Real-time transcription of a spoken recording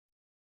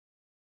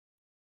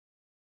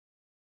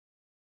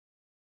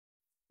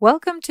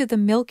Welcome to the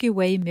Milky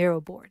Way Miro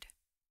board.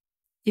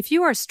 If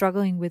you are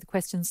struggling with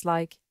questions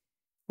like,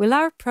 will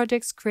our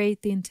projects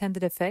create the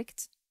intended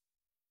effect?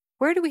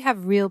 Where do we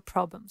have real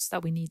problems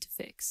that we need to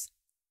fix?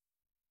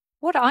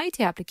 What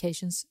IT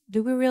applications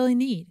do we really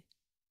need?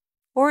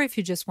 Or if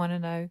you just want to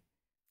know,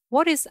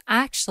 what is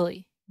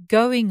actually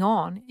going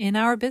on in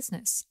our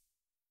business?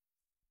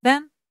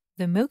 Then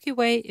the Milky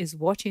Way is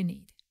what you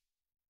need.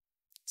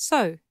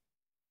 So,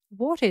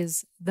 what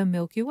is the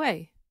Milky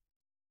Way?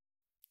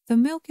 The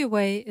Milky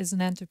Way is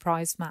an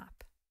enterprise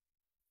map.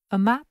 A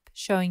map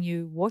showing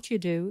you what you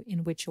do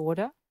in which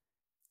order,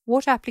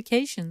 what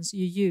applications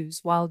you use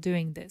while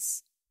doing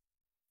this,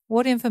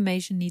 what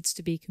information needs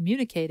to be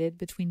communicated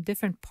between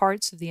different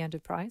parts of the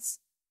enterprise,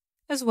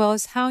 as well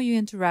as how you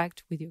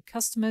interact with your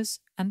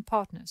customers and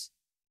partners.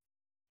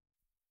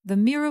 The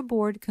Miro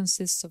board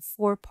consists of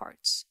 4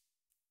 parts: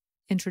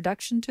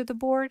 Introduction to the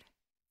board,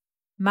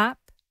 Map,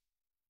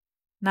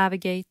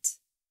 Navigate,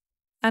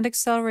 and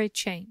Accelerate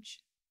Change.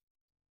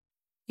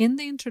 In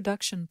the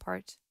introduction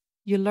part,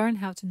 you learn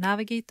how to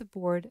navigate the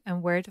board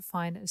and where to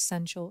find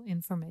essential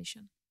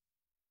information.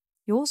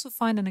 You also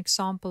find an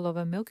example of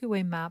a Milky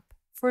Way map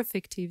for a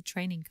fictive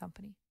training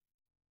company.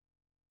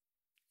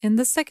 In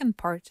the second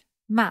part,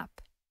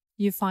 Map,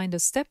 you find a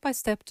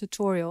step-by-step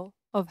tutorial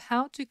of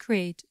how to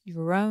create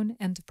your own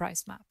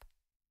enterprise map.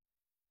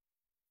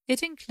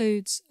 It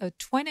includes a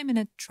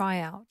 20-minute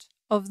tryout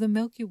of the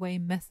Milky Way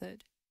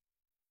method,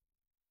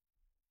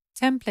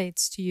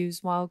 templates to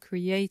use while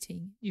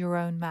creating your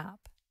own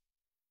map,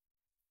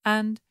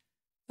 and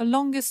a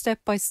longer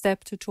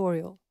step-by-step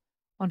tutorial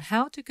on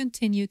how to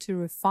continue to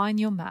refine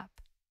your map,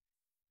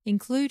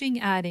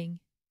 including adding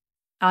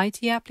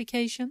IT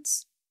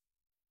applications,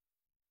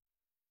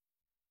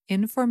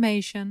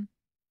 information,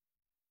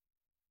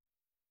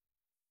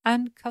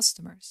 and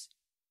customers.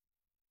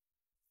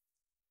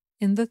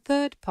 In the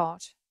third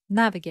part,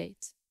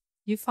 Navigate,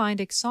 you find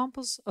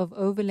examples of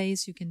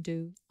overlays you can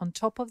do on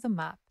top of the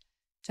map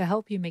to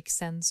help you make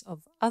sense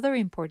of other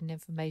important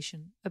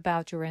information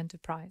about your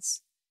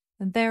enterprise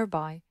and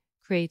thereby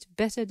create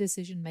better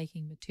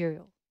decision-making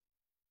material.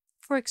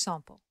 For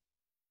example,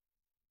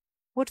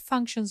 what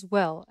functions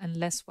well and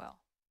less well?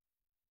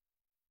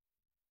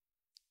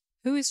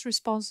 Who is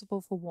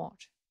responsible for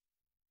what?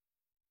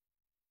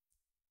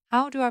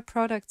 How do our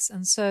products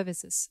and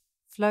services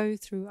flow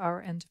through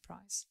our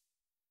enterprise?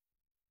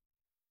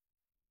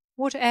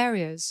 What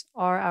areas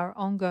are our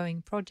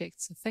ongoing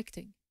projects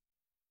affecting?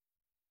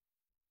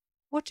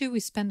 What do we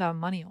spend our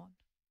money on?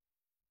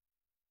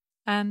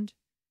 And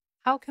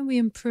how can we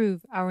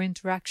improve our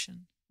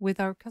interaction with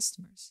our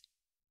customers?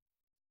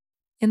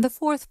 In the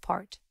fourth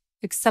part,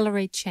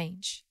 Accelerate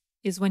Change,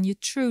 is when you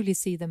truly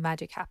see the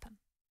magic happen.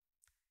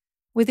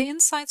 With the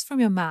insights from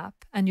your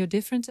map and your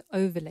different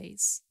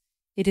overlays,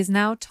 it is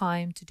now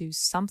time to do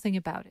something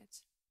about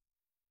it.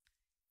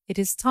 It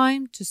is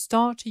time to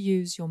start to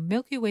use your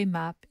Milky Way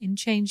map in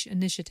change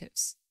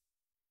initiatives.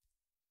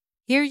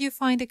 Here you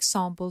find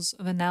examples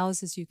of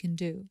analysis you can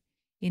do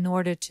in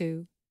order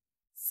to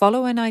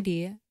follow an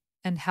idea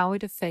and how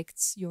it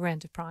affects your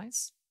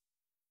enterprise,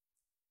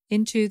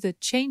 into the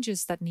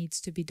changes that needs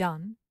to be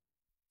done,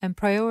 and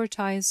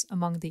prioritize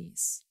among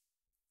these,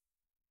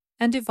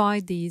 and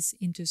divide these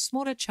into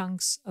smaller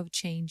chunks of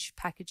change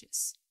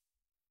packages.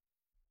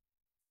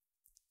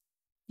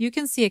 You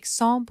can see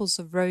examples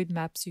of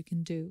roadmaps you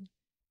can do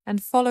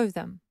and follow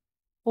them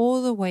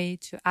all the way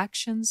to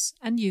actions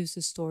and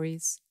user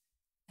stories,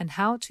 and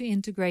how to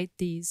integrate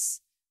these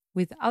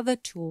with other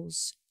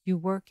tools you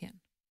work in.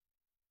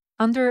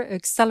 Under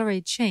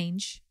Accelerate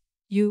Change,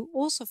 you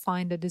also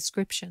find a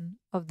description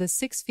of the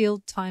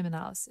 6-field time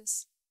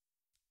analysis,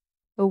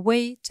 a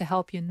way to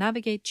help you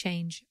navigate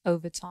change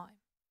over time.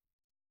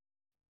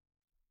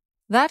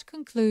 That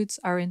concludes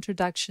our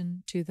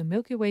introduction to the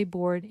Milky Way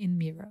board in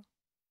Miro.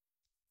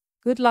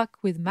 Good luck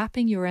with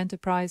mapping your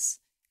enterprise,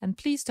 and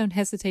please don't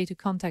hesitate to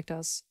contact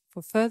us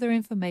for further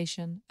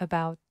information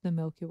about the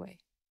Milky Way.